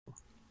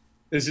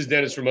This is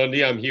Dennis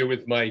Raimondi. I'm here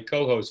with my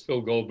co-host,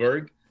 Phil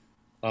Goldberg.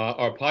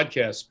 Our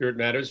podcast, Spirit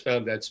Matters,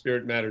 found at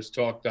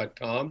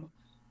spiritmatterstalk.com.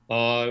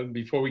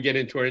 Before we get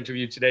into our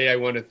interview today, I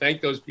want to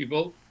thank those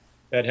people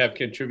that have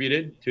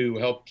contributed to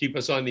help keep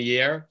us on the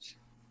air.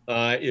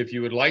 If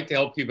you would like to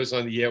help keep us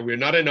on the air, we're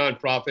not a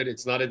nonprofit.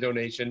 It's not a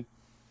donation,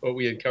 but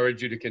we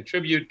encourage you to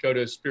contribute. Go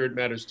to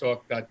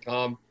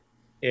spiritmatterstalk.com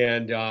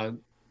and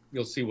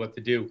you'll see what to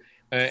do.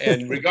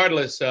 And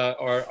regardless,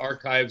 our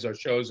archives, our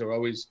shows are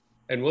always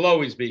and will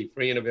always be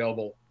free and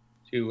available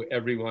to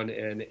everyone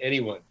and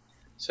anyone.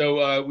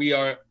 So we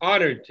are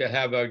honored to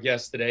have our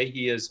guest today.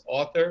 He is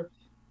author.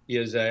 He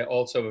is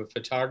also a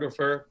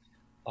photographer.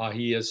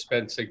 He has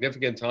spent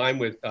significant time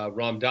with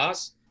Ram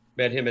Dass,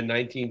 met him in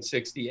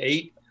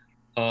 1968.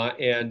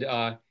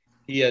 And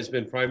he has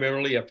been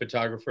primarily a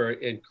photographer,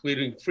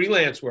 including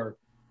freelance work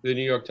for the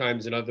New York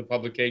Times and other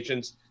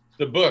publications.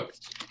 The book,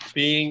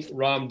 Being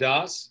Ram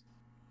Dass,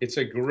 it's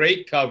a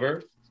great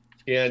cover.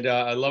 And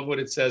I love what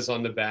it says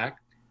on the back.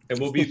 And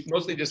we'll be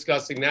mostly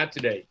discussing that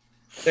today.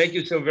 Thank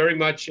you so very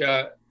much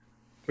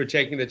for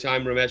taking the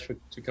time, Ramesh,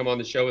 to come on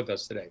the show with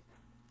us today.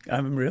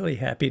 I'm really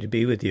happy to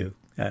be with you.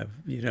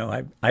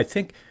 I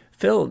think,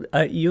 Phil,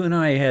 you and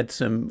I had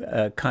some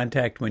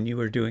contact when you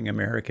were doing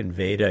American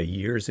Veda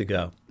years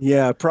ago.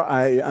 Yeah,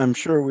 I'm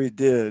sure we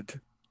did.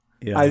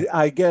 Yeah,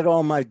 I get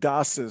all my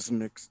DOSes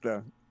mixed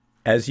up.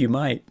 as you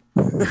might.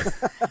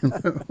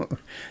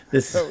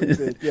 This So we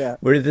did, yeah.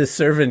 we're the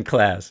servant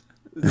class.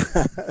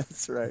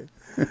 That's right.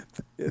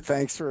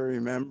 Thanks for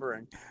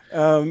remembering.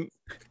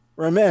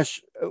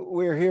 Ramesh,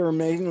 we're here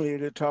mainly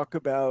to talk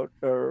about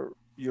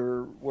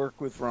your work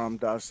with Ram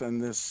Dass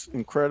and this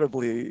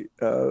incredibly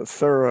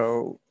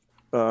thorough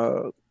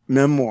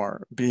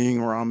memoir,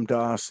 Being Ram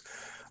Dass.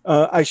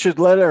 I should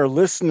let our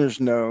listeners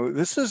know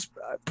this is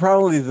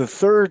probably the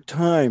third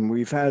time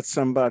we've had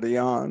somebody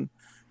on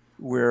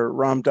where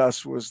Ram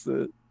Dass was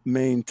the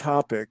main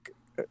topic,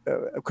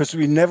 because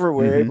we never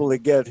were Hmm. able to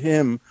get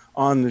him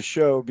on the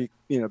show,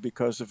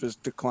 because of his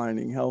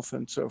declining health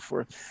and so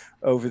forth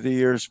over the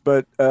years.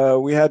 But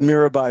we had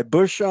Mirabai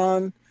Bush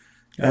on,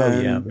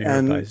 Oh yeah,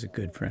 and Mirabai is a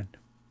good friend.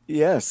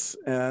 yes,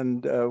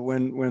 and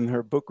when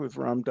her book with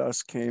Ram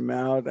Dass came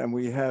out, and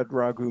we had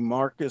Raghu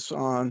Marcus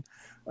on.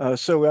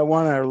 So I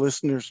want our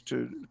listeners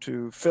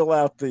to fill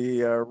out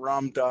the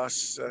Ram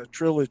Dass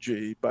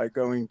trilogy by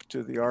going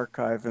to the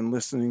archive and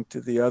listening to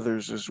the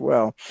others as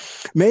well.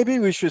 Maybe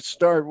we should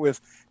start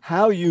with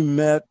how you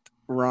met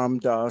Ram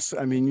Dass.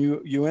 I mean,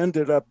 you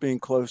ended up being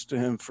close to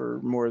him for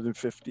more than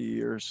 50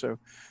 years. So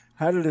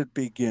how did it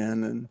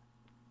begin? And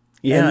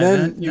Yeah, then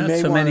not you not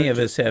may so want many of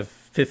to. us have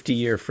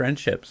 50-year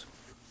friendships.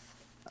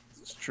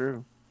 It's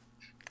true.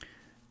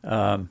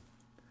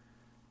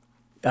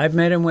 I've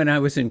met him when I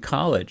was in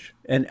college,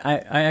 and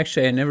I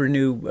never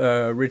knew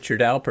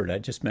Richard Alpert. I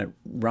just met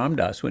Ram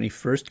Dass when he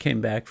first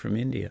came back from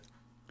India,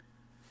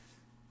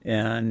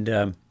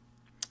 and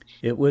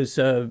it was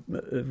a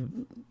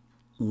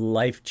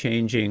life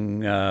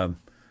changing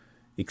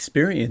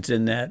experience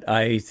in that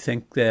I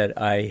think that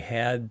I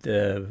had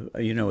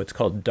it's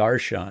called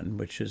darshan,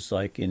 which is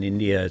like in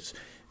India, it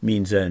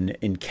means an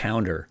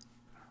encounter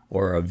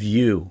or a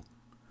view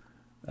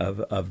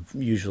of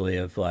usually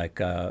of like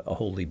a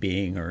holy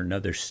being or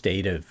another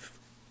state of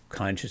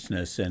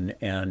consciousness,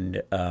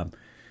 and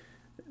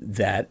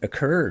that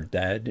occurred.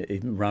 That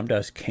Ram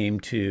Dass came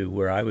to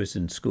where I was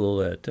in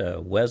school at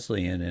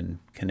Wesleyan in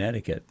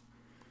Connecticut,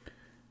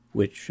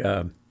 which,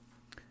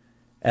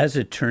 as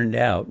it turned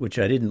out, which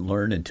I didn't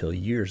learn until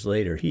years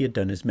later, he had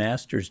done his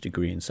master's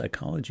degree in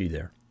psychology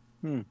there.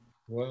 Hmm.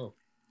 Wow.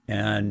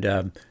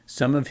 And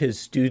some of his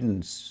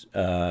students,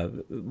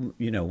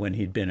 when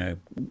he'd been a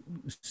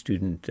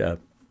student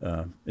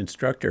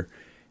instructor,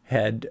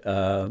 had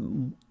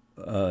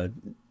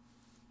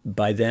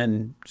by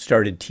then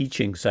started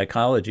teaching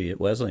psychology at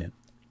Wesleyan.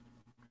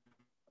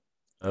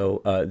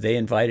 So they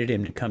invited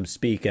him to come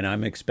speak, and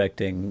I'm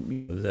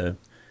expecting the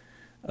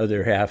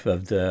other half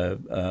of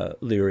the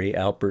Leary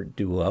Alpert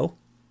duo.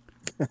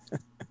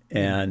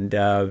 And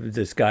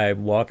this guy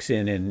walks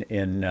in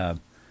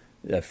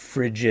the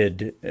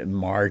frigid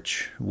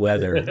March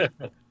weather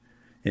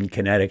in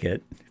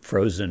Connecticut,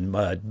 frozen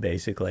mud,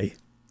 basically,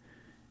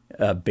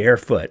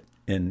 barefoot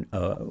in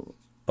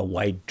a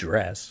white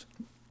dress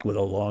with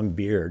a long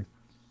beard.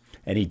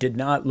 And he did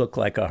not look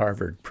like a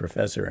Harvard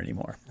professor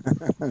anymore.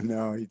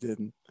 No, he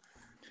didn't.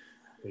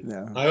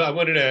 No. I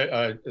wanted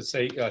to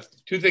say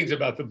two things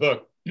about the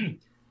book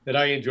that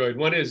I enjoyed.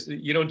 One is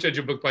you don't judge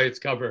a book by its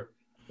cover,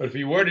 but if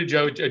you were to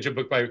judge a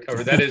book by its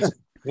cover, that is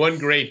one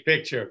great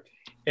picture.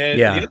 And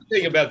the Yeah, other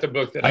thing about the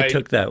book that I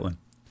took that one.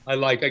 I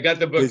like, I got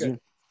the book Did you?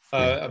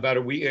 Yeah. about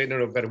a week, I don't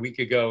know, about a week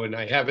ago, and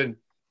I haven't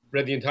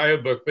read the entire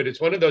book, but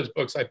it's one of those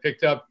books I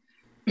picked up,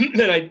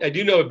 and I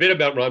do know a bit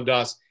about Ram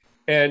Dass,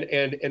 and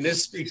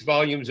this speaks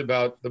volumes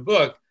about the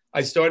book.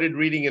 I started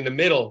reading in the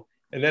middle,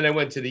 and then I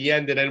went to the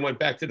end, and then went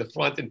back to the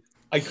front, and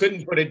I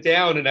couldn't put it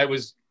down, and I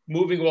was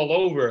moving all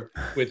over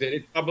with it.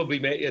 It probably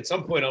may, at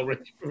some point I'll read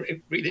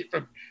it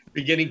from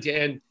beginning to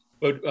end,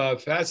 but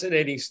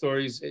fascinating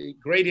stories,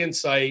 great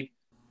insight,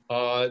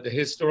 the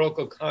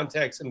historical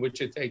context in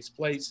which it takes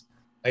place,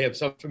 I have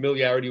some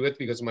familiarity with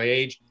because of my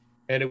age.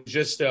 And it was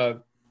just,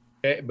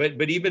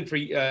 but even for,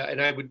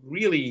 and I would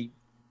really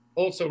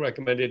also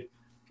recommend it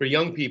for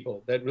young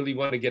people that really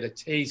want to get a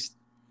taste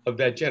of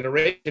that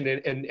generation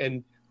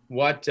and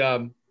what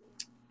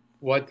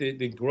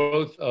the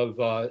growth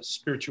of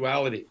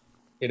spirituality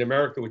in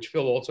America, which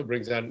Phil also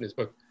brings out in his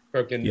book,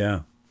 American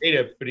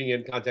Data, putting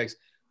in context.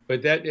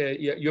 But that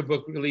your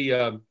book really,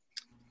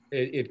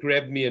 it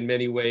grabbed me in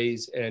many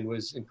ways and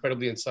was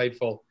incredibly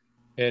insightful.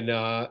 And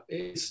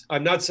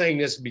I'm not saying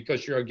this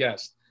because you're a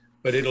guest,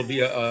 but it'll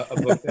be a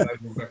book that I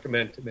would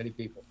recommend to many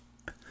people.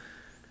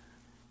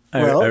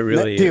 Well, I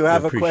really do you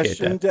have a appreciate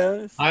question,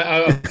 that. Dennis?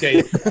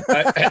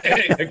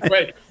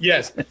 Okay.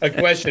 Yes, a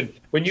question.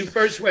 When you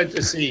first went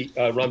to see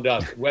Ram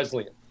Dass at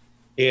Wesleyan,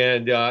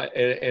 and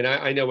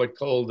I know what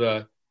cold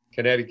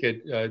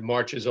Connecticut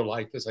marches are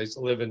like because I used to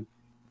live in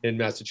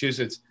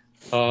Massachusetts.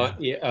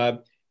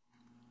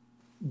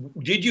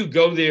 Did you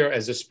go there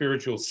as a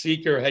spiritual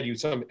seeker? Had you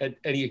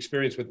any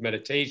experience with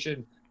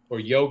meditation or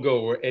yoga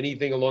or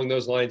anything along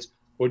those lines,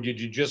 or did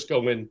you just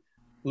go in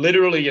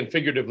literally and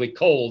figuratively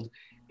cold?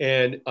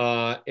 And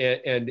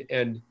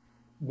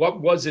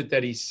what was it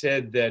that he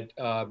said that,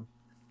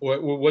 or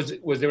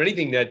was there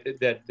anything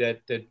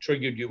that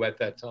triggered you at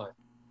that time?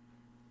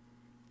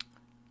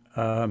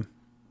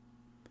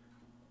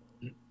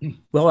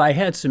 Well, I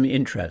had some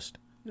interest.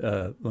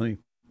 I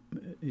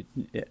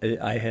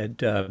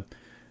had,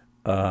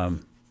 I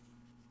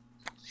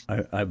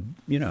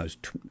was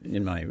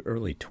in my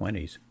early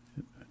 20s,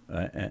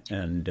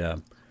 and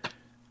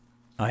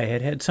I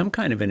had some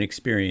kind of an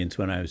experience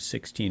when I was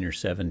 16 or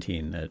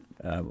 17 that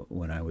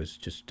when I was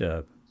just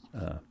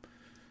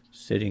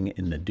sitting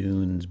in the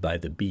dunes by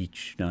the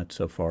beach, not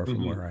so far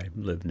from where I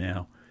live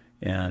now,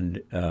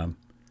 and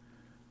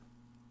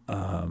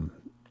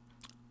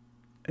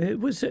it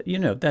was,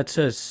 that's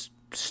a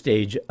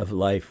stage of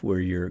life where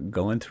you're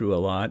going through a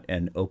lot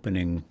and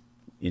opening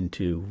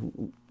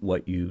into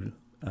what you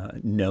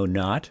know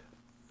not.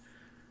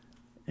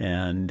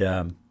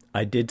 And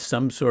I did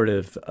some sort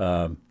of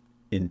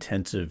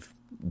intensive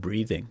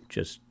breathing,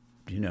 just,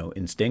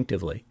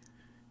 instinctively.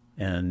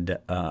 And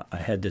I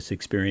had this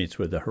experience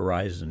where the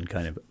horizon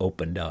kind of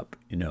opened up.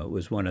 It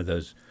was one of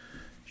those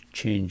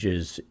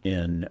changes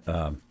in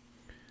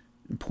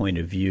point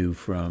of view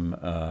from,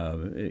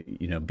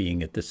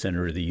 being at the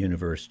center of the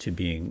universe to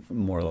being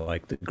more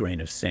like the grain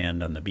of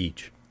sand on the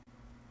beach.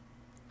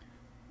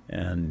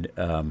 And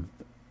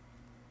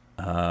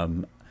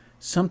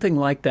something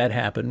like that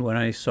happened when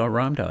I saw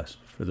Ram Dass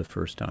for the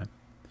first time.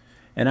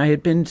 And I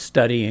had been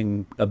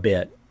studying a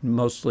bit,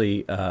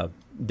 mostly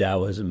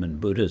Taoism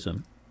and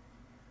Buddhism.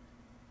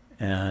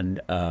 And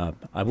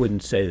I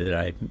wouldn't say that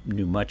I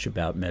knew much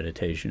about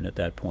meditation at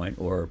that point,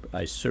 or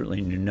I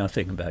certainly knew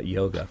nothing about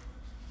yoga.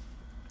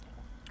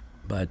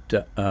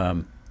 But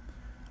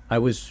I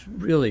was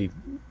really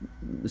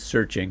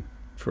searching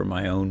for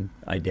my own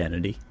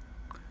identity,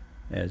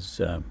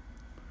 as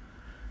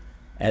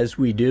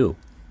we do,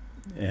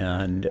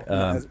 and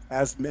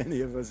as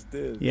many of us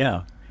did.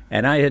 Yeah,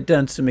 and I had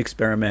done some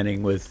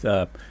experimenting with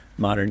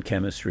modern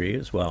chemistry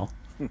as well,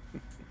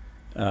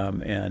 I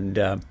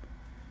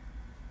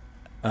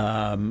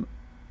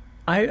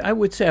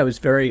would say I was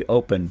very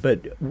open.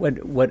 But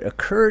what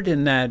occurred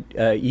in that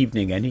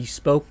evening, and he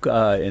spoke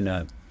in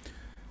a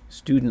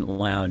student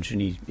lounge,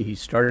 and he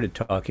started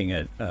talking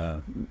at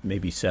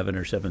maybe 7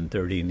 or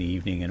 7:30 in the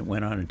evening, and it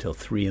went on until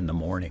 3 in the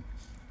morning.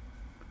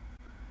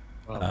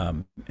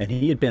 Wow. And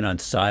he had been on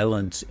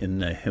silence in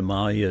the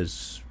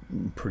Himalayas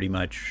pretty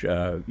much,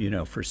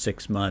 for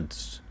 6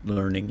 months,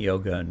 learning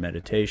yoga and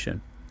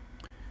meditation,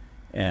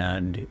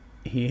 and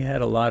he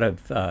had a lot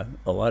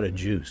of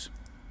juice.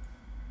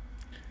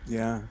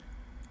 Yeah.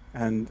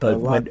 And but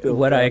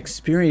what I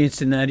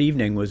experienced in that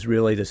evening was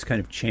really this kind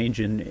of change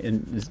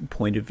in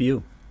point of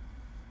view.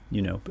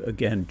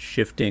 Again,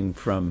 shifting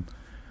from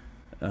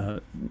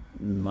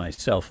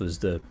myself as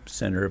the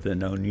center of the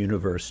known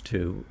universe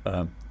to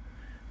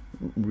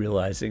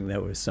realizing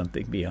there was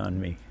something beyond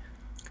me.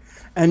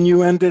 And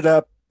you ended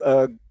up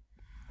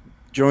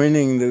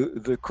joining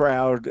the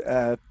crowd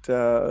at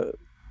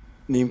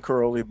Neem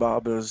Karoli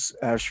Baba's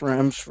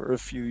ashrams for a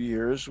few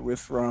years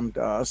with Ram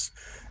Dass,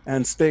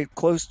 and stayed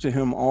close to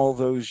him all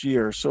those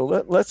years. So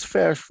let's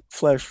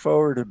flash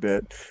forward a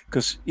bit,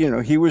 because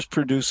he was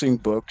producing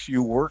books.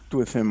 You worked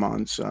with him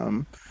on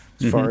some,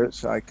 as far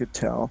as I could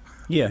tell.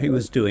 Yeah, he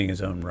was doing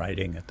his own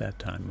writing at that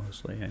time,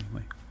 mostly,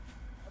 anyway.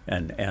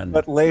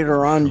 But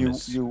later on,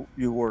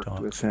 you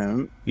worked with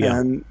him,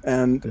 and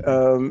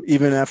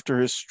even after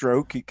his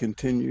stroke, he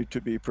continued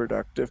to be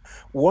productive.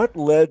 What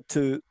led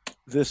to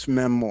this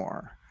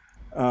memoir,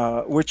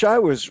 which I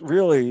was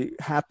really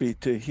happy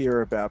to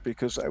hear about,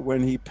 because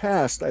when he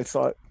passed, I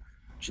thought,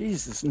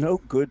 geez, there's no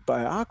good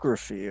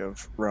biography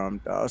of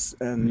Ram Dass.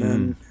 And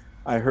then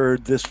I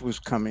heard this was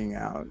coming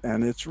out,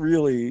 and it's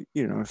really,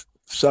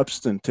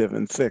 substantive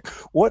and thick.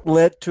 What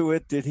led to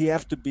it? Did he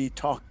have to be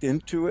talked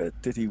into it?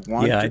 Did he want to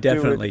do it? Yeah, I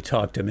definitely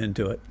talked him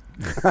into it.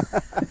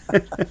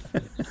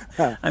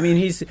 I mean,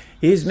 he's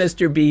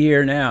Mr. Be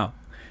Here Now.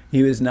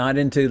 He was not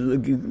into,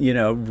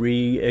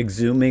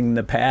 re-exhuming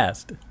the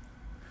past.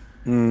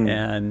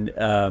 And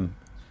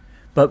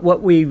but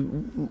what we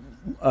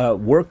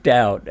worked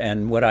out,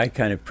 and what I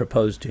kind of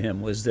proposed to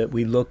him, was that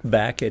we look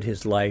back at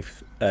his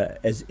life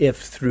as if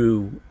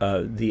through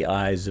the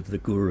eyes of the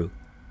guru,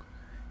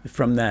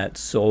 from that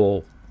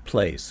soul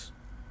place.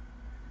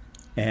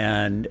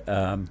 And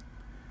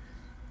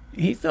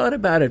he thought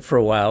about it for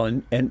a while,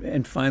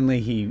 and finally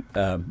he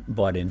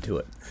bought into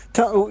it.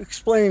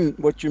 Explain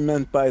what you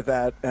meant by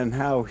that and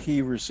how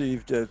he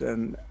received it,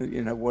 and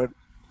what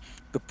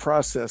the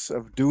process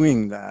of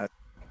doing that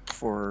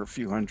for a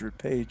few hundred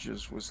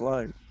pages was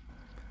like.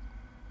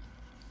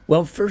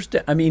 Well, first,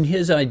 I mean,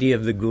 his idea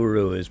of the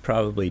guru is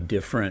probably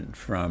different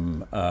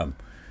from,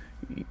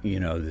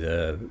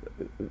 the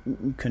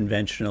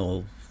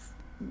conventional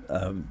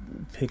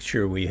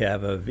picture we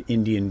have of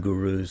Indian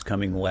gurus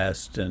coming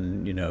west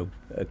and,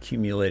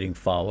 accumulating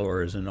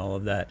followers and all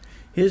of that.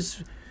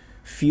 His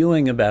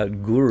feeling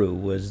about guru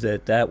was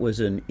that was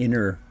an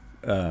inner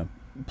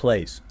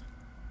place.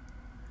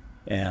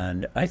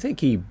 And I think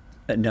he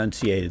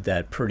enunciated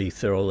that pretty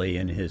thoroughly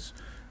in his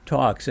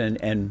talks,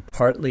 and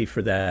partly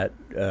for that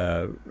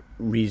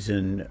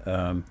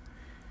reason,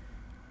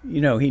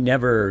 he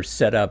never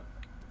set up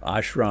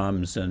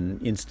ashrams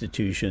and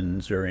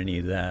institutions or any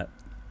of that.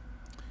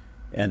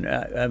 And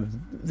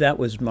that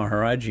was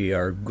Maharaji,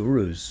 our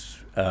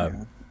guru's,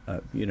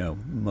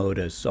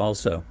 modus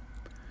also.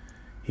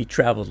 He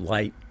traveled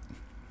light.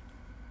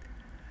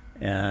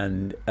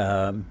 And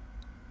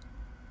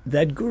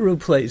that guru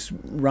place,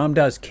 Ram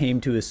Dass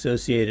came to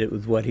associate it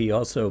with what he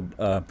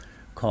also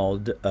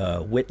called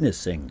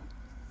witnessing,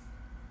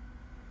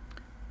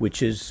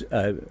 which is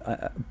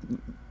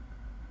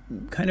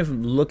kind of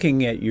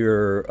looking at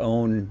your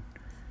own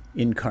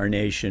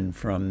incarnation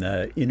from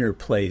the inner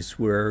place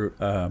where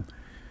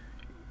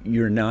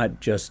you're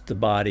not just the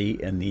body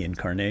and the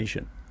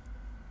incarnation.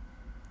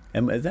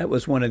 And that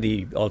was one of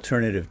the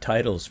alternative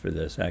titles for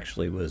this,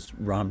 actually, was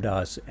Ram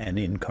Dass and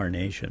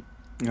Incarnation.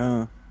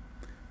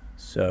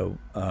 So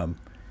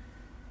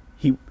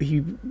he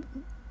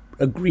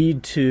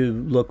agreed to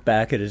look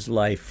back at his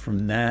life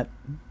from that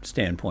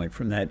standpoint,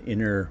 from that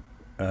inner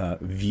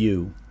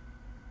view,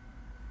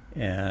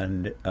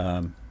 and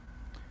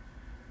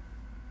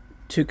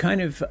to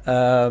kind of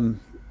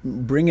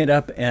bring it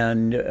up.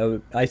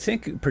 And I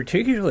think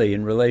particularly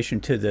in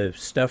relation to the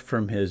stuff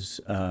from his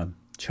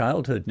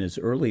childhood and his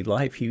early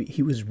life,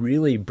 he was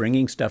really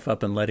bringing stuff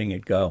up and letting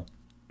it go.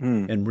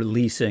 And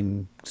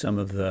releasing some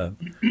of the,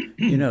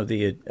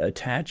 the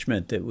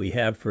attachment that we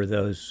have for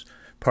those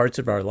parts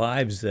of our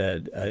lives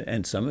that,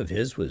 and some of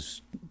his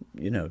was,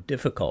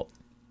 difficult.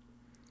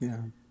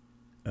 Yeah.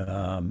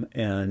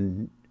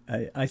 And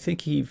I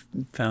think he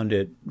found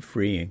it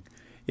freeing.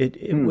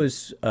 It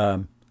was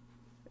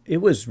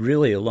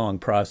really a long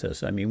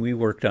process. I mean, we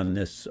worked on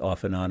this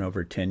off and on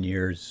over 10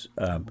 years.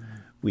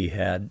 We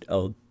had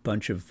a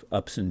bunch of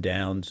ups and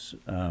downs.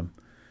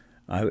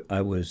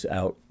 I was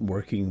out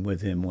working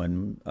with him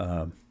when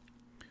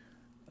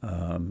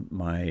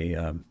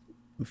my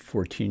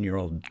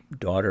 14-year-old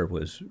daughter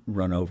was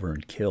run over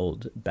and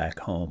killed back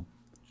home.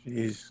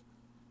 Jeez.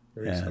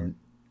 And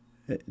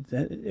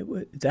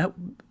that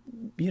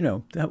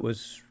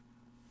was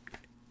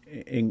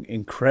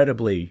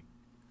incredibly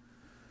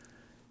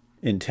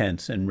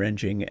intense and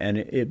wrenching, and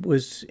it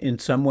was in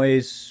some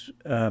ways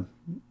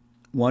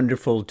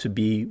wonderful to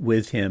be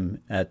with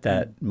him at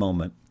that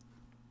moment.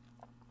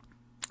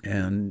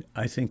 And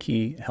I think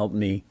he helped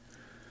me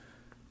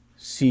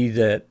see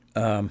that,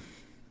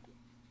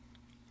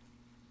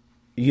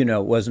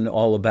 it wasn't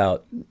all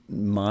about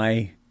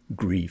my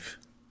grief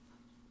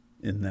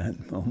in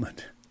that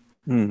moment.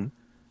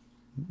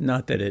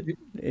 Not that it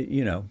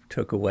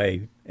took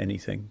away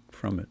anything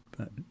from it,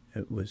 but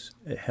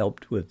it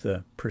helped with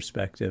the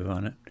perspective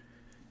on it.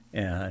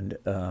 And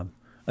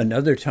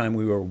another time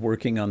we were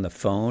working on the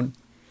phone,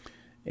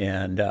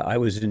 and I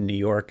was in New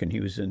York and he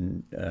was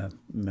in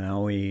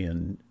Maui,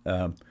 and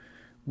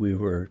we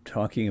were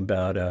talking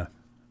about a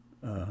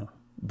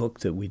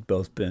book that we'd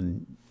both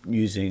been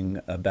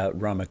using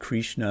about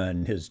Ramakrishna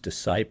and his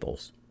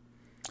disciples.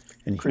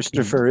 And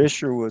Christopher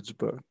Isherwood's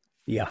book.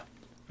 Yeah,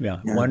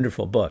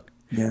 wonderful book.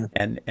 Yeah.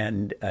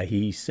 And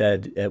he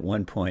said at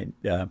one point,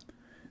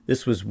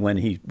 this was when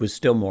he was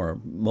still more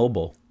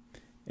mobile,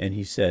 and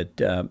he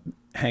said,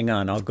 hang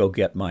on, I'll go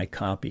get my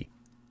copy.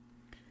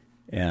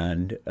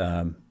 And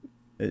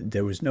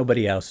there was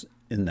nobody else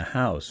in the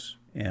house,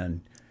 and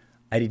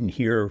I didn't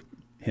hear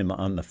him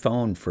on the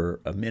phone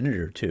for a minute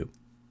or two.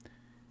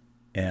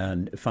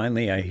 And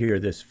finally I hear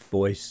this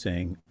voice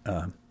saying,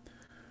 I'm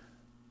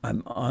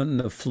on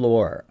the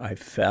floor, I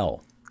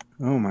fell.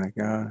 Oh my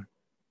God.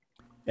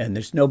 And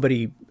there's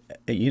nobody,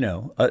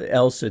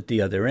 else at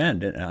the other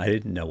end, and I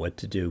didn't know what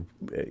to do.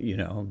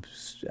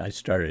 I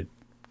started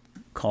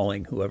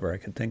calling whoever I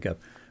could think of.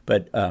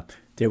 But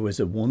there was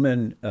a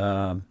woman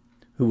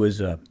who was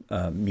a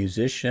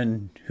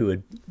musician who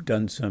had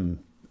done some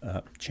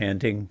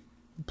chanting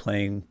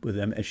playing with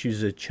them, and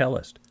she's a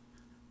cellist,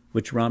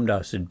 which Ram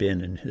Dass had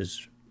been in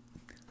his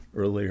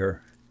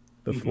earlier,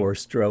 before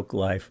stroke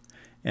life.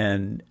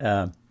 And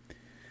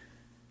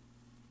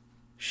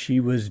she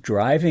was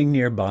driving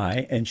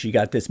nearby, and she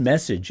got this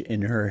message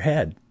in her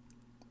head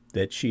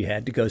that she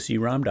had to go see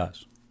Ram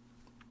Dass.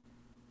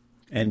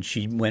 And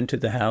she went to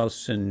the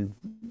house and,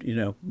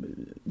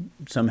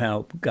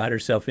 somehow got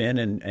herself in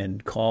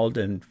and called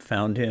and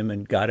found him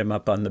and got him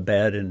up on the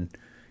bed and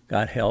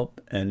got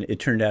help. And it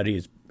turned out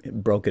he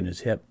had broken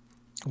his hip.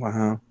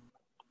 Wow.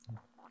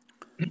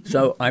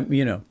 So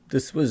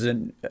this was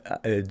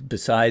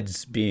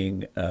besides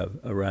being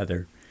a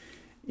rather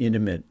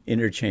intimate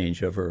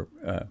interchange over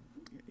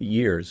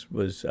years,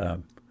 was,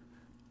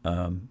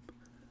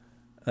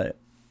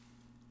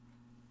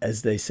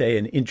 as they say,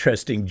 an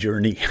interesting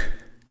journey.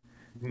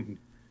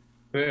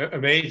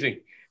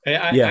 Amazing.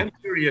 Yeah. I'm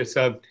curious,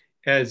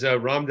 as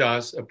Ram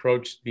Dass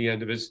approached the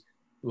end of his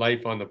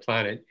life on the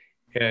planet,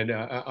 and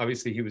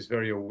obviously he was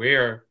very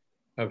aware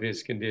of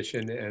his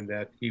condition and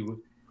that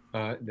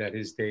that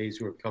his days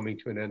were coming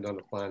to an end on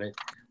the planet.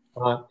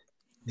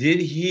 Did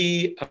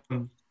he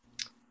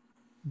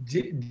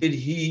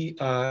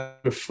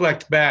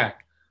reflect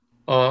back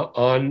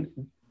on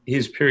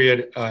his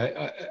period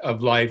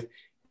of life,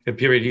 the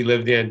period he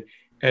lived in,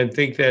 and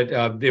think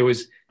that there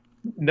was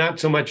not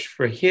so much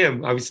for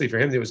him? Obviously, for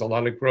him there was a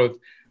lot of growth,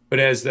 but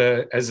as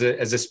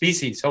a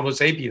species, Homo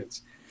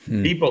sapiens,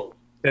 people,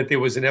 that there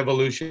was an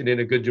evolution in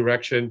a good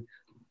direction.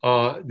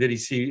 Did he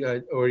see,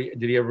 or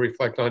did he ever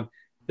reflect on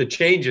the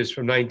changes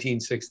from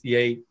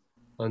 1968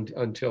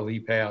 until he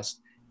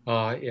passed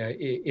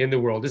in the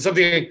world? It's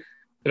something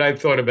that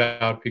I've thought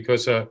about,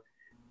 because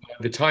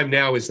the time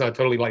now is not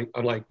totally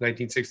unlike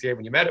 1968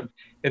 when you met him,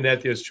 in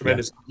that there's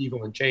tremendous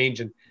upheaval and change,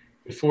 and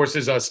it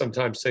forces us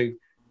sometimes to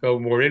go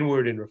more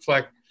inward and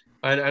reflect.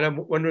 And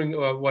I'm wondering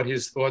what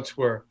his thoughts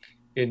were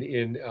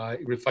in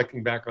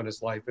reflecting back on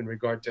his life in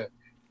regard to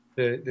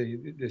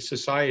the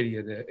society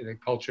and the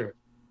culture.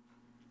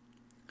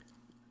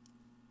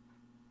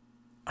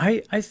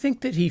 I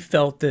think that he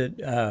felt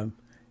that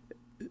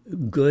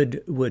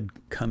good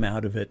would come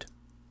out of it.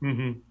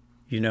 Mm-hmm.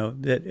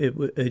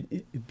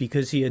 That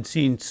because he had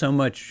seen so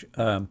much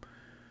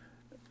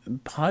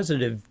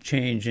positive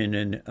change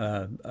in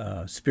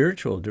a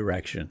spiritual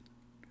direction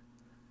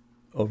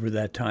over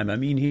that time. I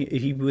mean,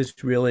 he was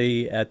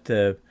really at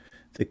the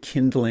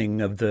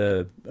kindling of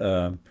the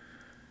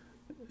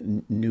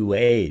New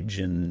Age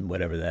and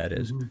whatever that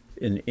is,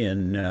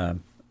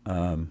 in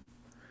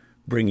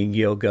bringing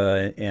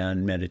yoga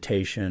and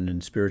meditation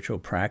and spiritual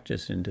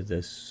practice into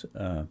this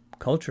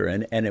culture,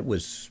 and it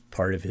was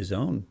part of his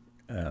own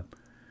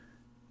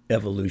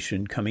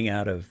evolution, coming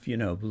out of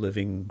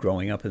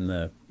growing up in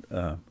the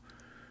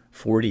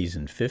 40s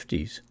and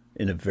 50s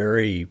in a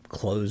very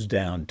closed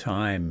down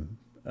time,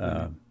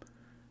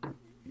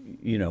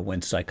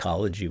 when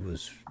psychology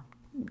was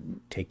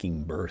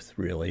taking birth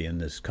really in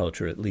this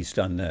culture, at least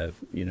on the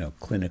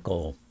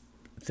clinical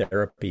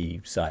therapy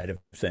side of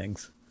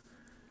things.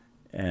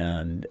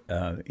 And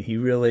he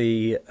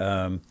really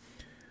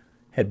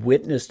had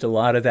witnessed a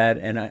lot of that,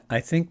 and I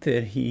think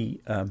that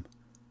he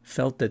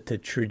felt that the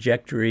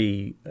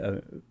trajectory,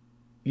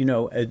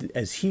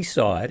 as he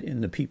saw it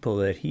in the people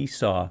that he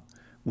saw,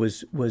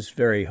 was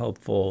very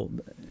hopeful.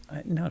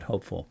 Not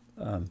hopeful.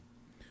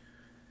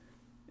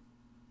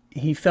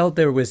 He felt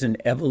there was an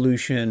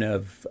evolution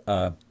of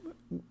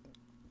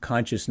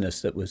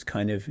consciousness that was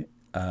kind of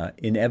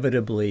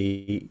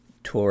inevitably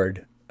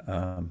toward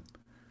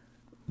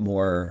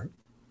more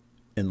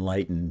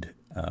enlightened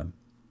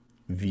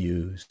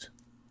views,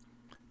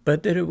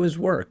 but that it was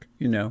work,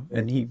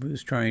 and he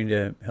was trying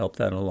to help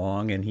that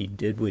along, and he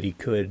did what he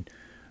could,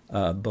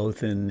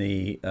 both in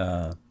the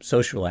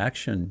social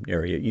action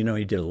area. He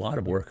did a lot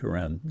of work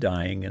around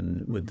dying,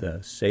 and with the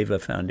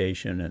Seva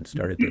Foundation, and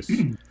started this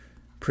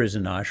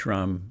prison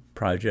ashram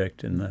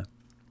project in the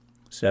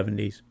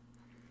 70s.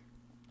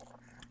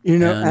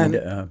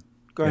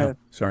 Go ahead.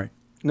 Sorry.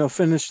 No,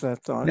 finish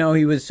that thought. No,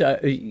 he was,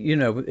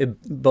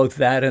 both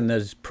that and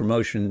this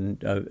promotion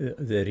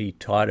that he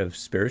taught of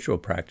spiritual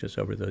practice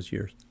over those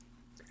years.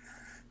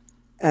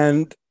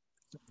 And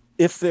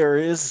if there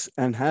is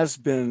and has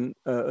been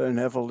an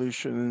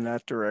evolution in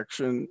that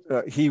direction,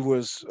 he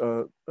was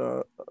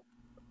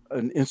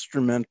an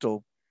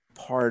instrumental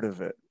part of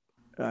it.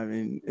 I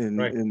mean,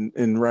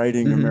 in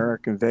writing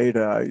American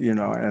Veda,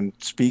 and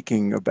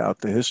speaking about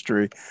the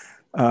history.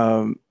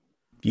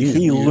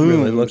 You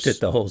really looked at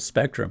the whole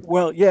spectrum.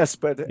 Well, yes,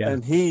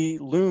 and he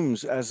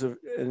looms as a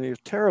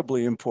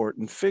terribly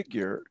important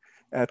figure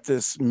at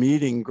this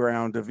meeting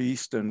ground of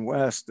East and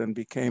West, and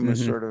became a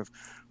sort of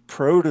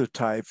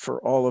prototype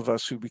for all of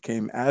us who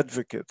became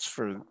advocates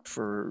for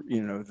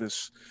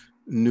this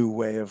new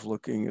way of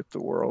looking at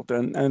the world.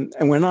 And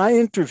when I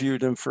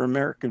interviewed him for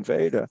American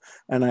Veda,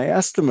 and I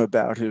asked him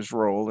about his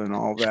role and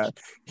all that,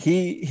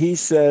 he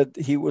said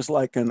he was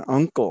like an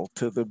uncle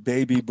to the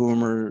baby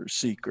boomer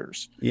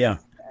seekers. Yeah.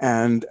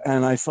 And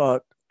I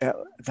thought,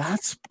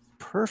 that's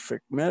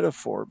perfect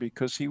metaphor,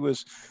 because he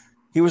was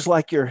he was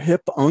like your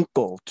hip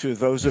uncle to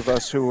those of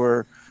us who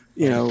were,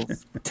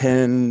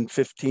 10,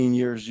 15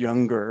 years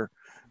younger.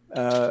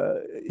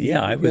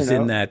 Yeah, I was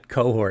in that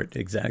cohort,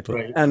 exactly.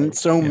 Right. And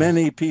so Yeah.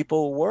 many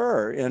people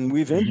were, and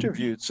we've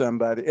interviewed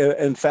somebody.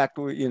 In fact,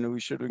 we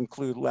should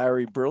include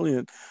Larry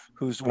Brilliant,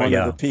 who's one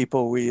of the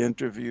people we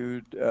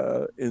interviewed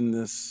in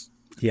this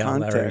Yeah,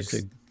 Larry's a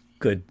context.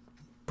 good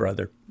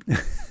brother.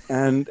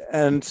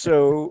 And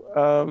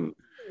so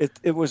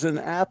it was an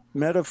apt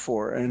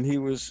metaphor, and he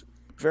was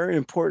very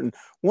important.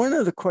 One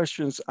of the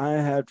questions I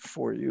had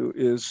for you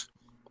is,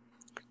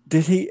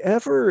 did he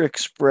ever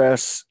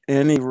express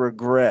any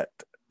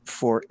regret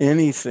for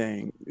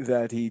anything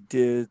that he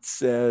did,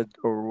 said,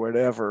 or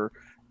whatever,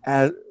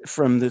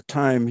 from the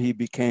time he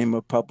became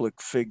a public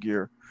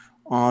figure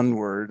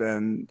onward?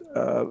 And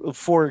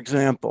for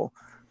example,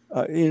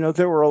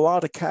 there were a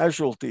lot of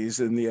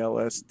casualties in the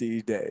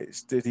LSD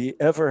days. Did he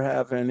ever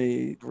have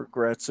any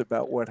regrets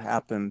about what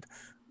happened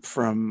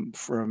from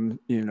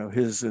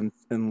his and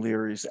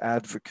Leary's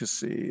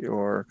advocacy?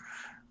 Or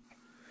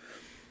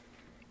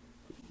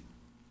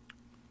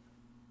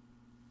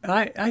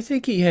I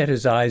think he had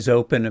his eyes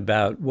open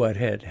about what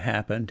had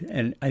happened,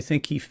 and I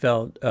think he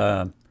felt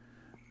that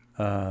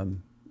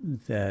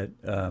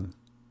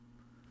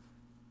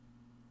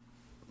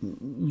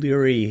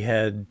Leary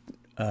had,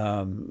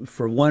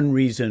 for one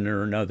reason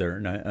or another,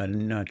 and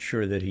I'm not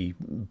sure that he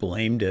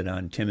blamed it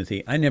on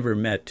Timothy. I never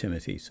met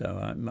Timothy,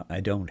 so I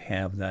don't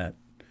have that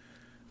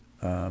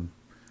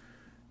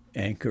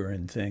anchor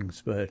and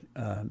things, but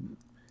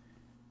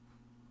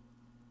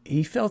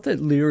he felt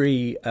that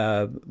Leary,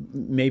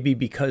 maybe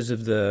because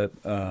of the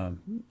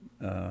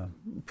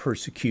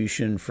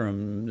persecution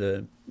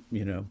from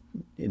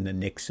in the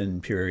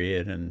Nixon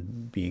period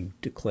and being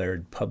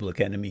declared public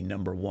enemy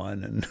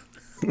 #1 and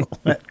all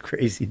that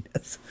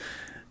craziness,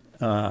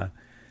 that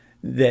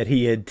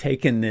he had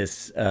taken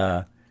this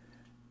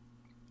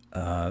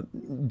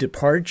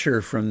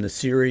departure from the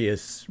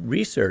serious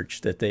research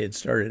that they had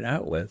started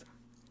out with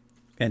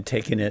and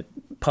taken it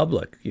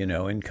public,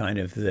 in kind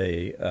of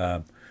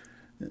the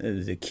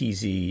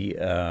Kesey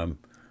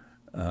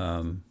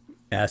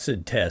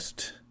acid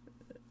test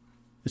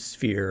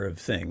sphere of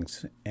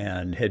things,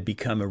 and had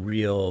become a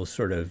real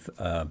sort of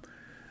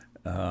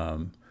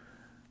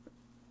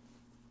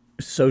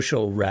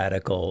social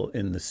radical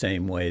in the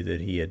same way that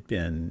he had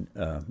been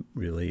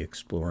really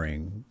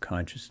exploring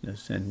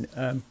consciousness. And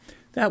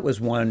that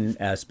was one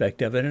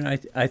aspect of it. And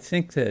I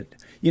think that,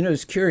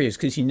 it's curious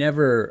because he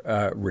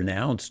never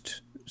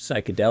renounced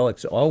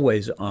psychedelics,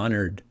 always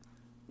honored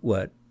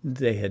what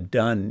they had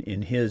done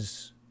in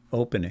his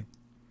opening.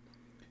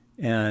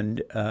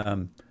 And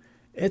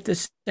at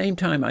the same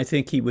time, I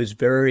think he was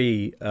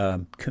very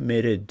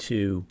committed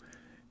to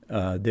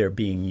their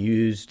being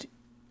used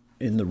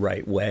in the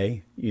right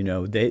way.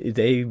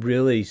 They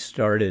really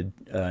started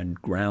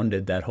and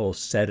grounded that whole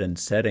set and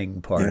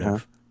setting part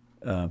of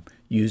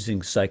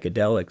using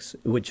psychedelics,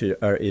 which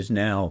is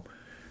now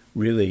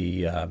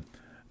really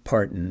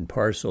part and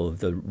parcel of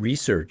the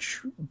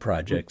research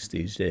projects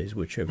these days,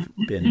 which have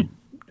been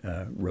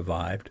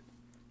revived.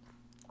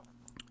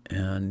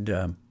 And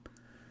I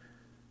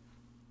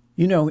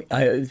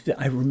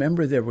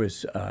remember there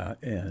was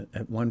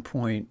at one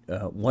point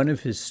one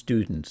of his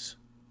students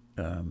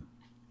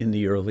in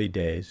the early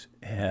days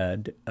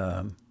had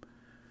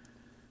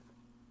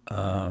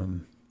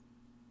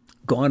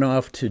gone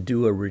off to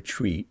do a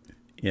retreat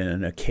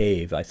in a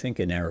cave, I think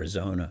in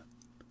Arizona,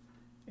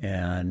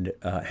 and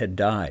had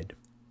died.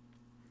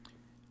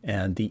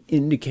 And the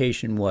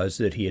indication was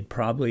that he had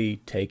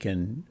probably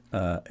taken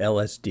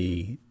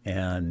LSD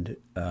and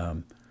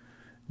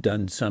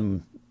done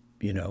some,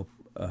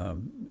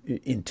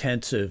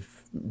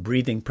 intensive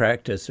breathing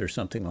practice or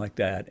something like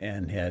that,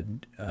 and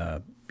had,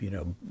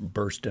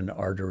 burst an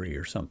artery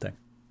or something.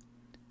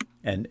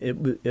 And it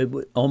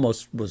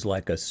almost was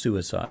like a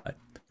suicide.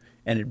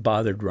 And it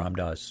bothered Ram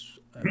Dass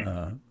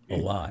a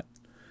lot.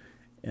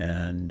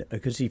 And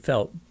because he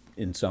felt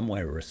in some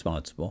way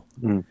responsible.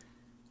 Mm.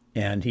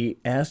 And he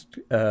asked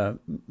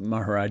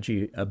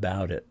Maharaji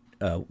about it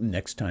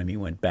next time he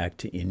went back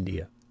to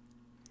India.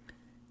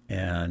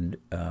 And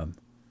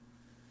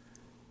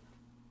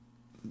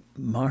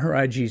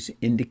Maharaji's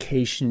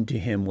indication to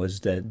him was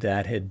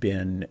that had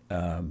been,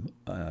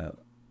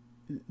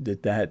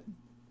 that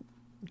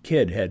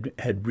kid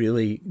had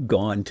really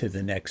gone to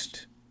the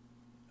next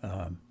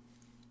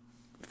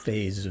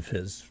phase of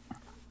his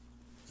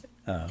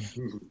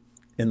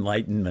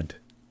enlightenment.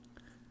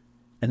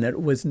 And that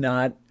it was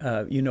not,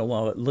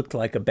 while it looked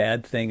like a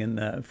bad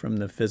thing from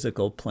the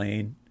physical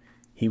plane,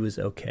 he was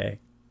okay.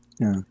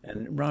 Yeah.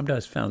 And Ram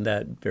Dass found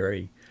that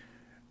very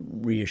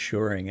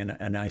reassuring.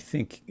 And I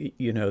think,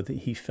 that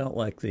he felt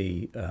like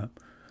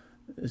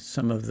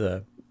some of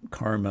the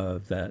karma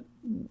of that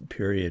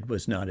period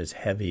was not as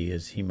heavy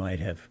as he might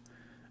have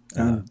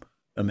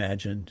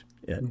imagined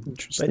it.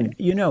 But,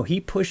 he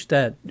pushed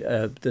the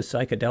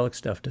psychedelic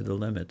stuff to the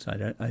limits.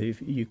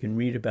 You can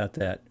read about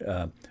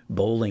that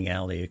bowling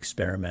alley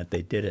experiment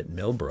they did at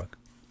Millbrook.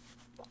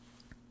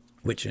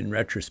 which in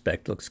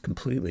retrospect looks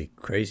completely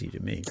crazy to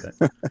me.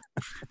 But,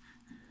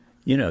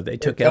 you know, they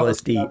took Tell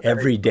us LSD about that.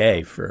 every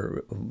day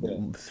for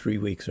Yeah. 3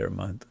 weeks or a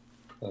month.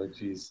 Oh,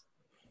 geez.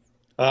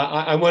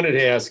 I wanted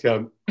to ask,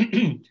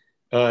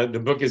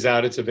 the book is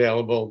out, it's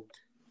available.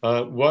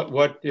 What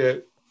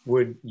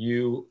would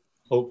you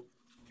hope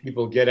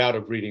people get out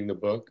of reading the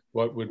book?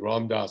 What would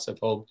Ram Dass have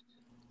hoped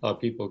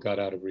people got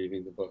out of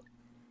reading the book?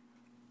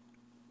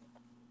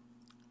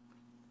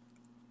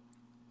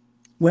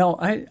 Well,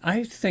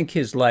 I think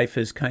his life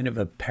is kind of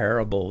a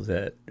parable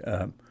that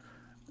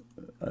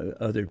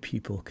other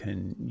people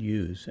can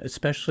use,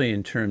 especially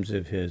in terms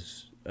of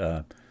his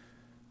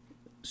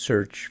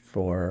search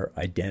for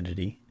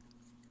identity,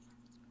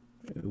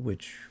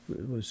 which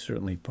was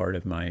certainly part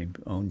of my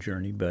own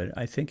journey. But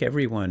I think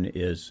everyone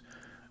is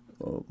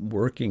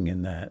working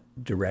in that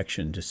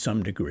direction to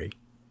some degree.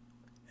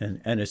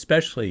 And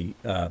especially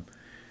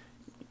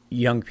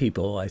young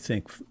people, I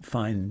think,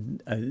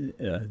 find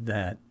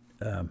that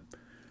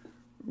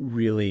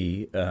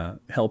really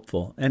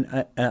helpful.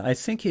 And I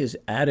think his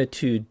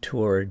attitude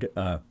toward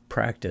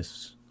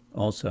practice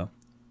also,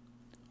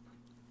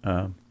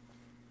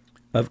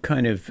 of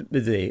kind of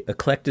the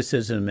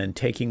eclecticism and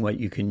taking what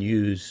you can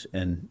use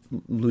and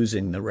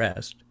losing the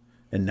rest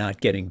and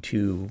not getting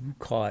too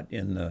caught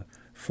in the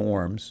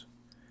forms.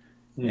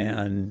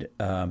 And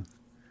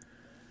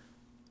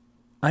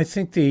I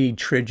think the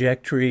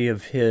trajectory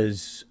of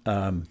his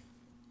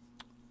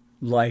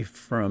life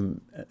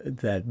from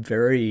that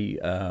very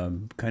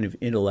kind of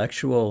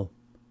intellectual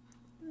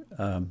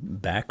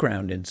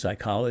background in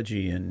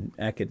psychology and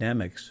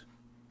academics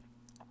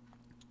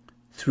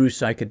through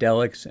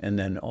psychedelics and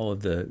then all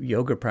of the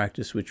yoga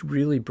practice, which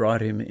really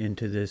brought him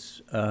into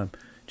this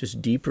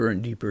just deeper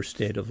and deeper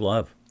state of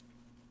love.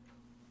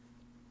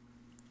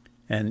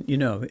 And you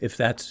know, if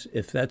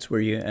that's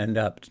where you end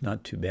up, it's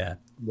not too bad.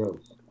 No.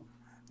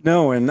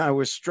 No, and I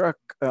was struck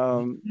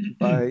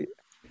by,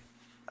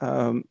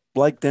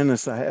 like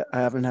Dennis, I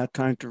haven't had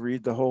time to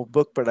read the whole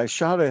book, but I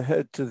shot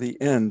ahead to the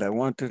end. I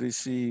wanted to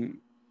see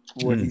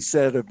what he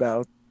said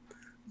about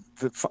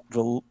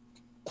the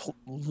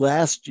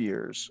last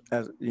years,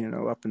 as you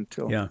know, up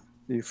until Yeah.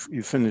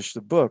 you finish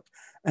the book.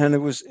 And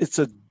it's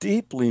a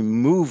deeply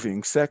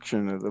moving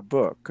section of the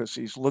book because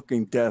he's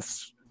looking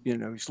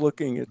he's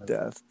looking at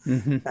death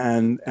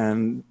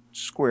and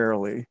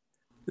squarely.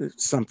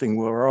 It's something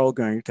we're all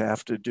going to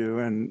have to do,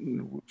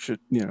 and should,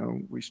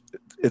 he's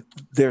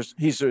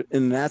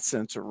in that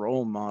sense a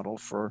role model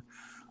for,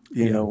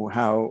 Yeah.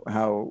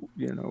 how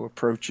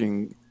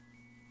approaching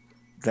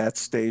that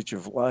stage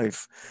of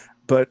life.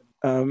 But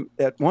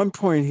at one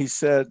point he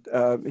said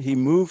he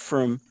moved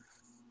from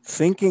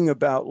thinking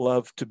about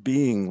love to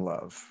being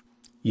love.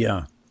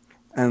 Yeah.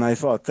 And I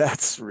thought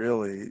that's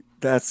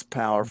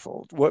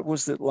powerful. What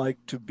was it like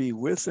to be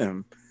with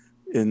him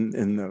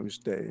in those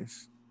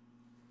days?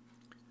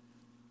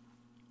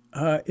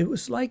 It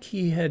was like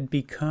he had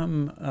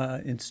become,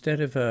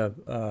 instead of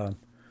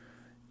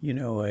you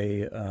know,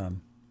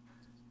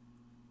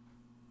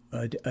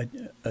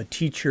 a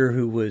teacher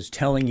who was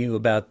telling you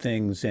about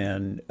things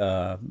and,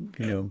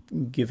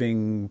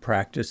 giving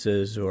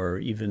practices or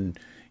even,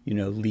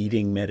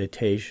 leading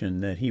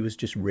meditation, that he was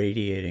just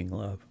radiating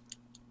love.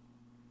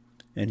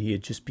 And he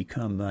had just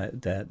become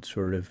that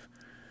sort of,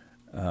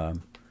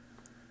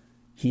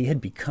 he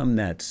had become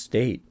that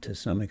state to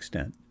some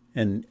extent.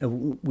 And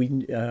we,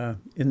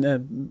 in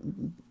the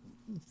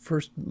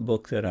first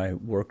book that I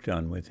worked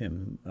on with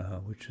him,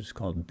 which was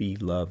called Be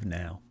Love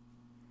Now,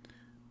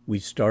 we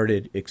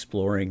started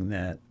exploring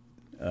that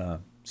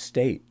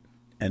state,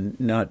 and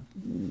not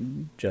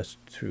just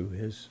through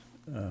his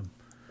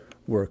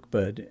work,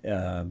 but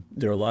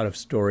there are a lot of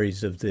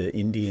stories of the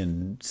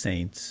Indian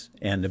saints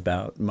and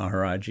about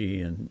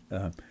Maharaji, and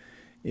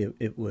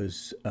it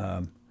was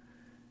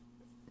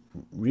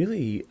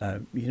really,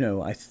 I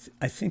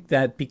think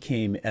that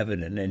became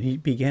evident, and he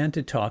began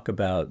to talk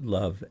about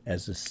love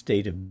as a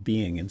state of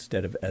being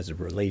instead of as a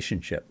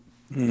relationship.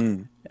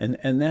 And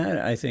that,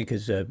 I think,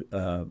 is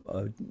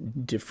a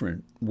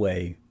different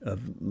way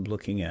of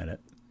looking at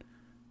it.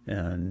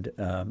 And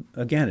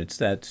again, it's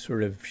that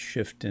sort of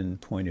shift in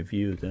point of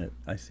view that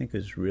I think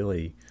is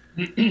really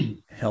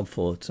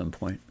helpful at some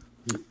point.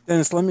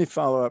 Dennis, let me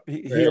follow up.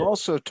 He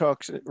also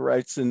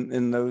writes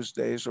in those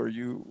days, or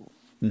you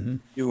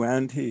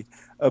and he,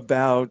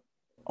 about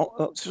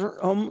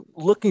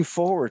looking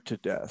forward to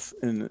death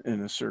in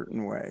a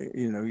certain way.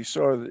 You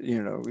saw that,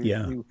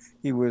 Yeah.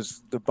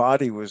 the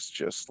body was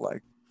just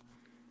like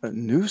a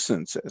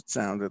nuisance, it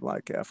sounded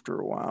like, after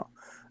a while.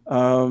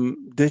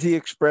 Did he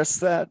express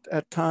that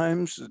at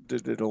times?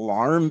 Did it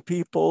alarm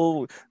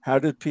people? How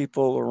did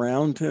people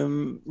around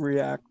him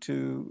react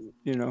to,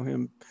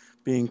 him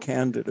being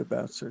candid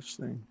about such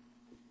things?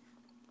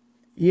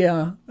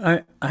 Yeah,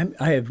 I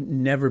have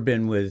never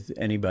been with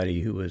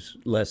anybody who was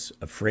less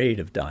afraid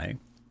of dying.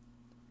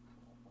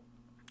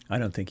 I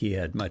don't think he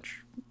had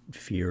much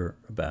fear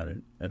about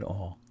it at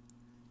all.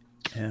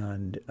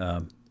 And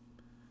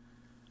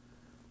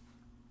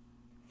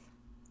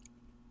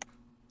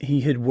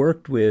he had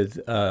worked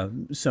with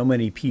so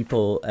many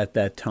people at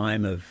that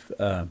time of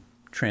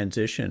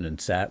transition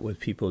and sat with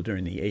people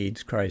during the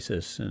AIDS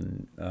crisis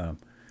and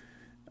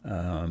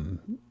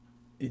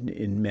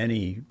in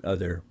many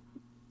other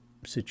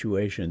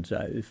situations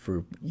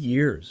for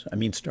years. I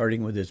mean,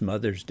 starting with his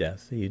mother's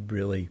death, he'd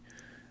really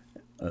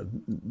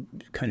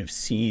kind of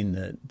seen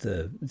that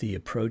the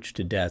approach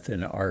to death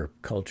in our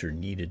culture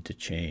needed to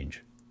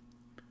change.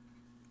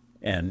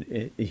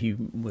 And he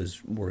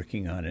was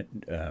working on it,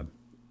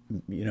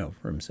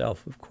 for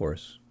himself, of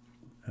course,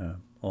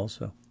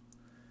 also.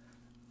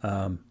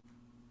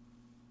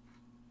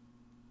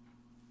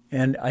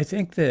 And I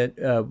think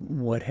that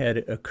what had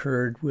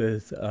occurred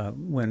with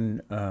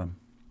when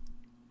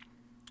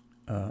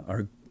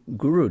our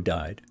guru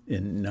died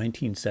in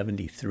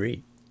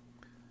 1973,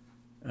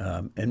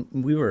 and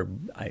we were,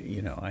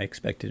 I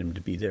expected him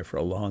to be there for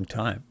a long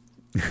time,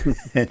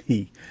 and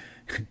he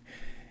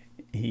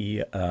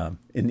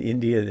in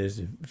India there's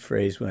a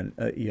phrase when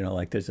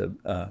like there's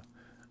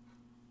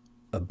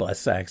a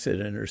bus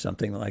accident or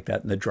something like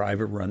that, and the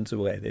driver runs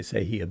away. They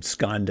say he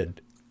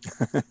absconded.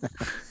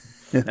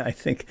 And I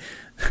think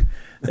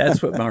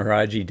that's what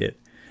Maharaji did.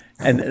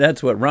 And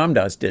that's what Ram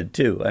Dass did,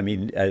 too. I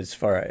mean, as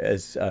far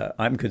as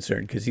I'm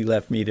concerned, because he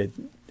left me to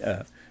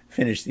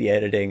finish the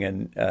editing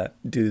and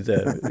do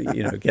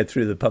the, get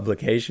through the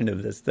publication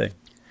of this thing.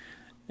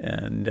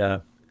 And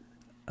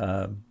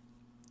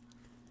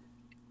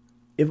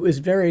it was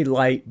very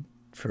light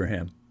for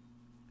him.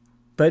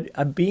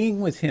 But being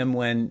with him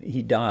when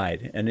he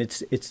died, and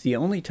it's the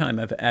only time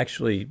I've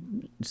actually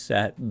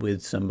sat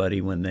with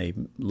somebody when they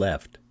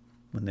left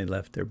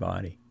their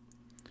body.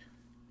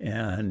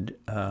 And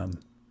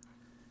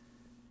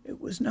it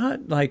was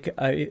not like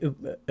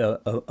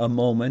a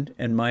moment,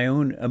 and my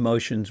own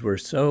emotions were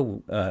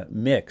so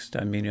mixed.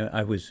 I mean,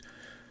 I was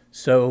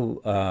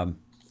so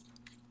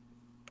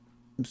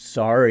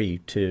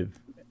sorry to,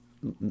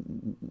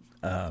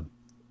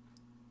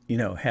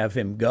 have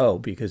him go,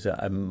 because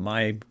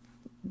my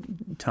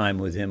time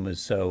with him was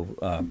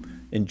so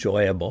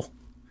enjoyable.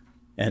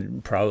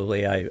 And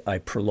probably I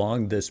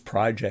prolonged this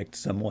project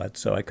somewhat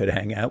so I could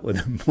hang out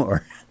with him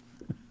more.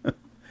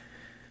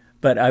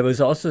 But I was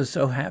also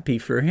so happy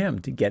for him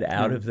to get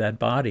out of that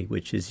body,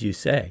 which, as you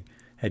say,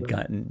 had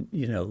gotten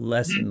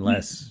less and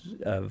less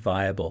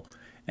viable.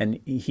 And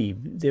he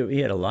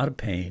had a lot of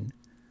pain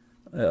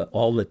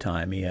all the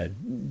time. He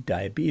had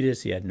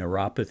diabetes. He had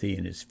neuropathy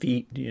in his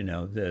feet.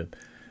 The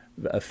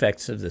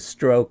effects of the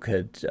stroke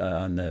had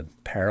on the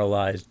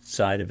paralyzed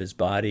side of his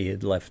body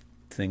had left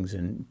things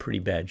in pretty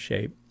bad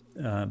shape.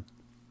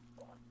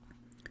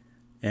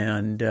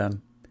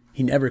 And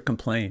he never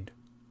complained.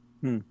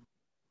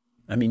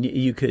 I mean,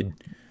 you could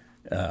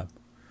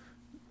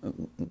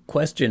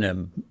question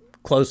him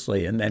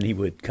closely, and then he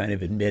would kind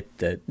of admit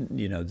that,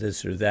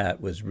 this or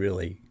that was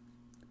really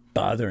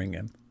bothering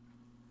him.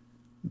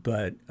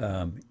 But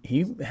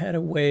he had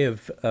a way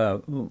of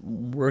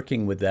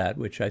working with that,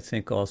 which I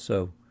think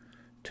also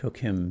took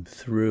him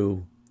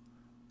through,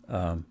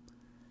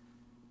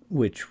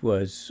 which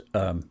was,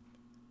 kind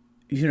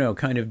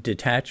of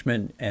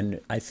detachment, and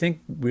I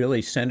think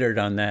really centered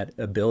on that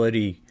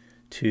ability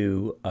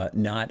to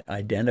not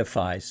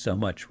identify so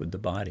much with the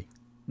body.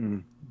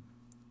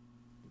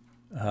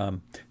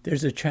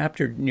 There's a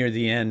chapter near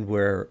the end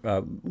where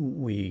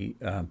we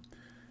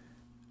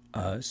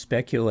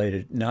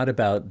speculated not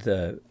about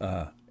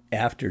the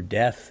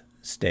after-death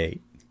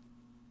state,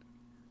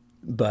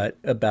 but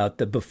about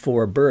the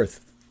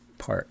before-birth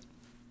part,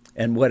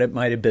 and what it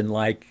might have been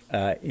like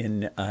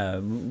in,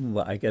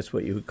 I guess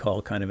what you would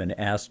call kind of an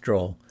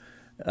astral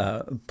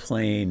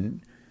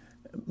plane,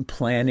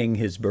 planning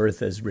his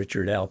birth as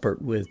Richard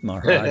Alpert with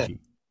Maharaji.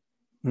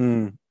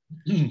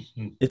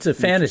 It's a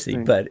fantasy,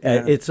 but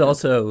it's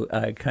also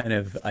kind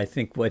of, I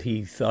think, what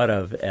he thought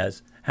of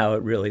as how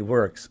it really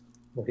works.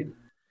 Right.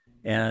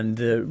 And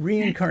the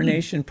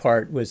reincarnation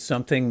part was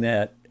something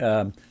that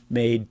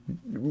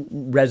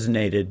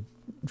resonated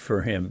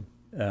for him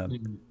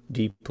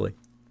deeply.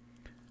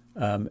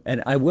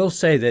 And I will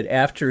say that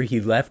after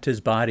he left his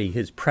body,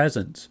 his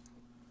presence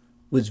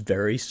was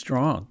very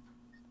strong.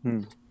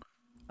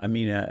 I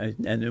mean,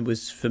 and it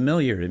was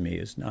familiar to me.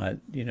 It's not,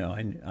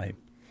 I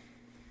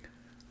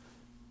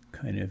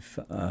kind of,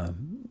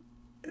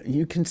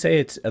 you can say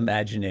it's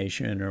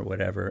imagination or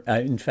whatever.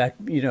 In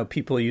fact,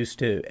 people used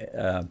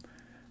to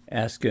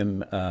ask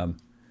him,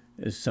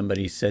 as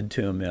somebody said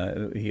to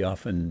him, he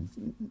often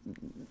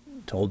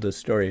told this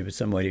story, but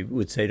somebody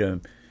would say to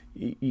him,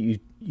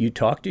 you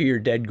talk to your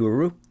dead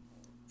guru?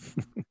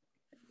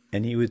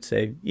 And he would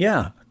say,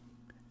 yeah.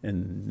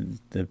 And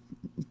the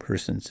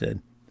person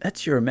said,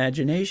 that's your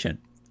imagination.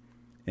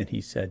 And he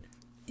said,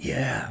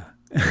 yeah.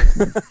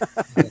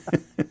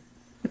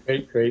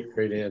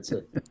 Great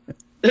answer.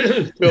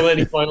 Phil,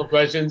 any final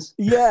questions?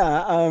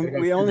 Yeah,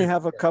 we only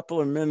have a couple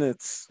of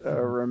minutes,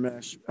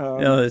 Ramesh.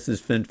 No, this has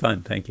been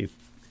fun. Thank you.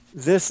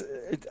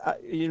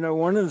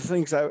 One of the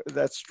things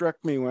that struck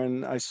me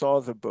when I saw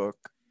the book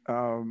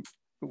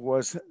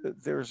was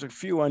there's a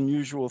few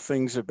unusual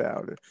things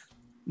about it.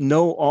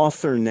 no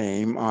author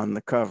name on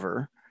the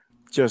cover,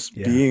 just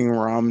Yeah. being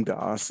Ram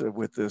Dass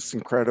with this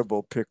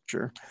incredible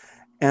picture.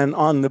 And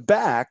on the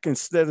back,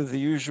 instead of the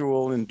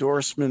usual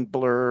endorsement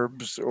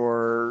blurbs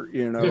or,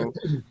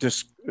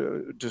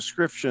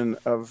 description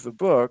of the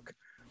book,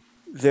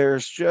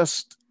 there's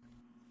just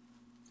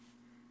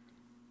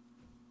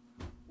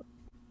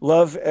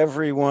love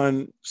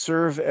everyone,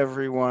 serve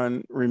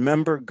everyone,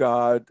 remember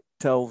God,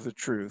 tell the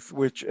truth,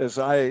 which, as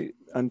I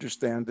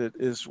understand it,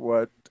 is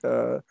what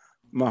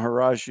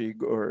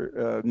Maharaji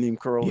or Neem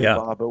Karoli Yeah.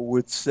 Baba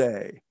would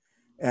say.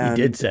 He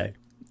did say.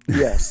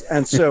 Yes.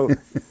 And so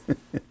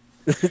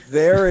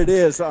there it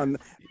is on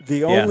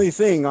the only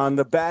thing on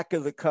the back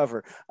of the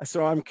cover.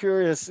 So I'm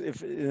curious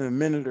if in a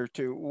minute or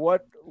two,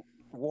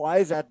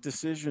 why that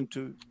decision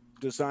to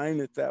design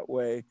it that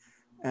way,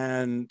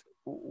 and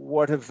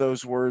what have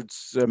those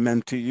words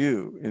meant to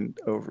you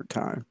over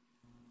time?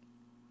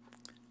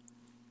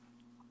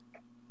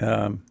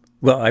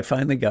 Well, I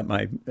finally got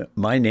my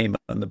name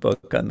on the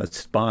book on the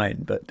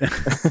spine, but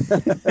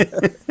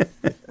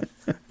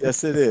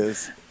yes, it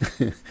is.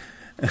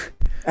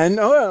 And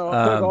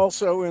but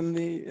also in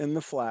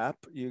the flap,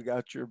 you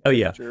got your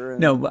picture.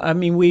 No, I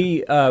mean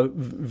we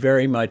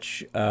very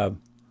much.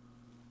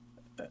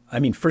 I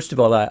mean, first of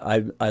all,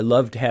 I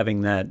loved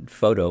having that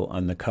photo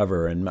on the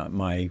cover, and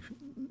my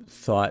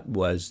thought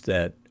was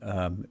that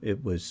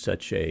it was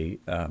such a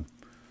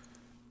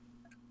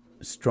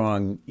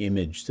strong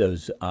image.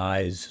 Those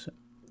eyes.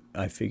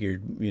 I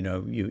figured,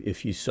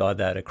 if you saw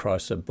that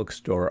across a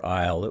bookstore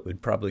aisle, it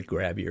would probably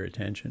grab your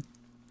attention.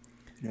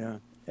 Yeah.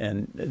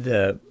 And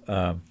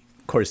of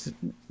course,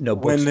 no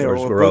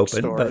bookstores were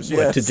open, but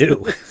what to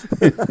do?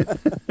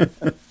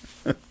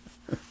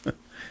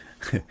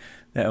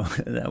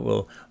 That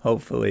will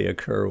hopefully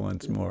occur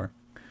once more.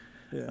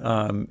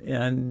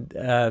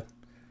 Yeah.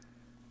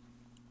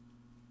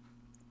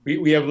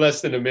 We have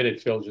less than a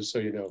minute, Phil, just so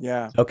you know.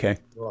 Yeah. Okay.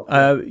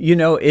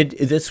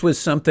 This was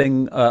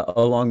something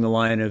along the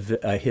line of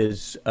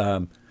his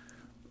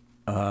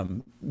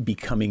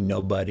becoming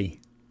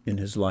nobody in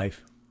his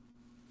life.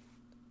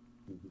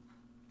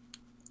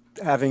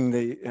 Having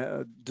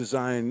the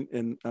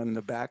design on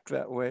the back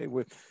that way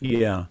with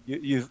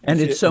and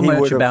it's so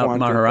much about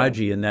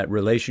Maharaji and that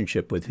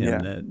relationship with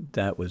him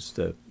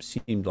that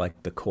seemed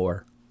like the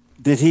core.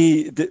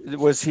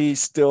 Was he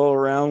still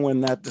around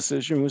when that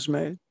decision was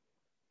made?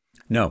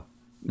 No.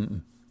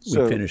 We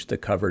finished the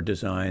cover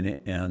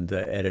design and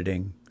the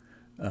editing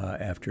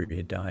after he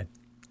had died.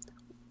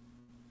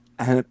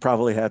 And it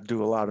probably had to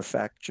do a lot of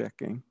fact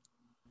checking.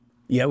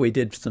 Yeah, we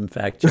did some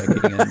fact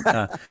checking.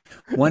 And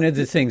one of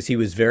the things he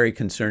was very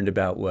concerned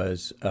about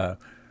was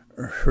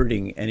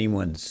hurting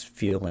anyone's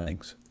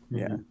feelings.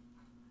 Yeah.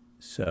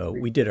 So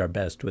we did our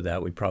best with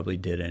that. We probably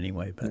did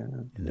anyway. But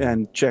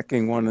and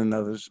checking one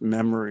another's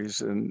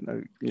memories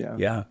and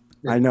Yeah.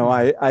 I know.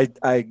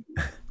 I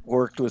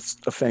worked with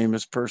a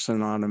famous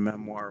person on a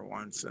memoir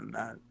once, and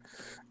that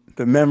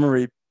the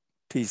memory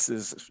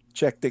pieces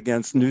checked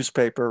against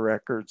newspaper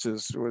records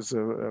was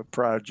a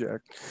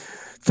project.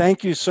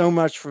 Thank you so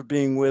much for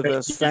being with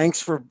us.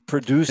 Thanks for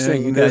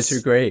producing you guys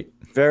are great.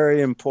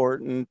 Very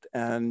important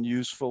and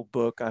useful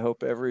book. I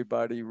hope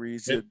everybody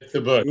reads it. It's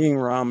the book. Being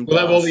Ram We'll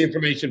Dass. have all the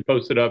information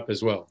posted up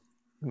as well.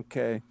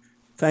 Okay.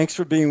 Thanks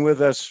for being with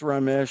us,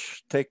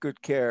 Ramesh. Take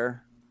good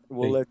care.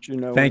 We'll let you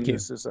know when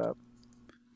this is up.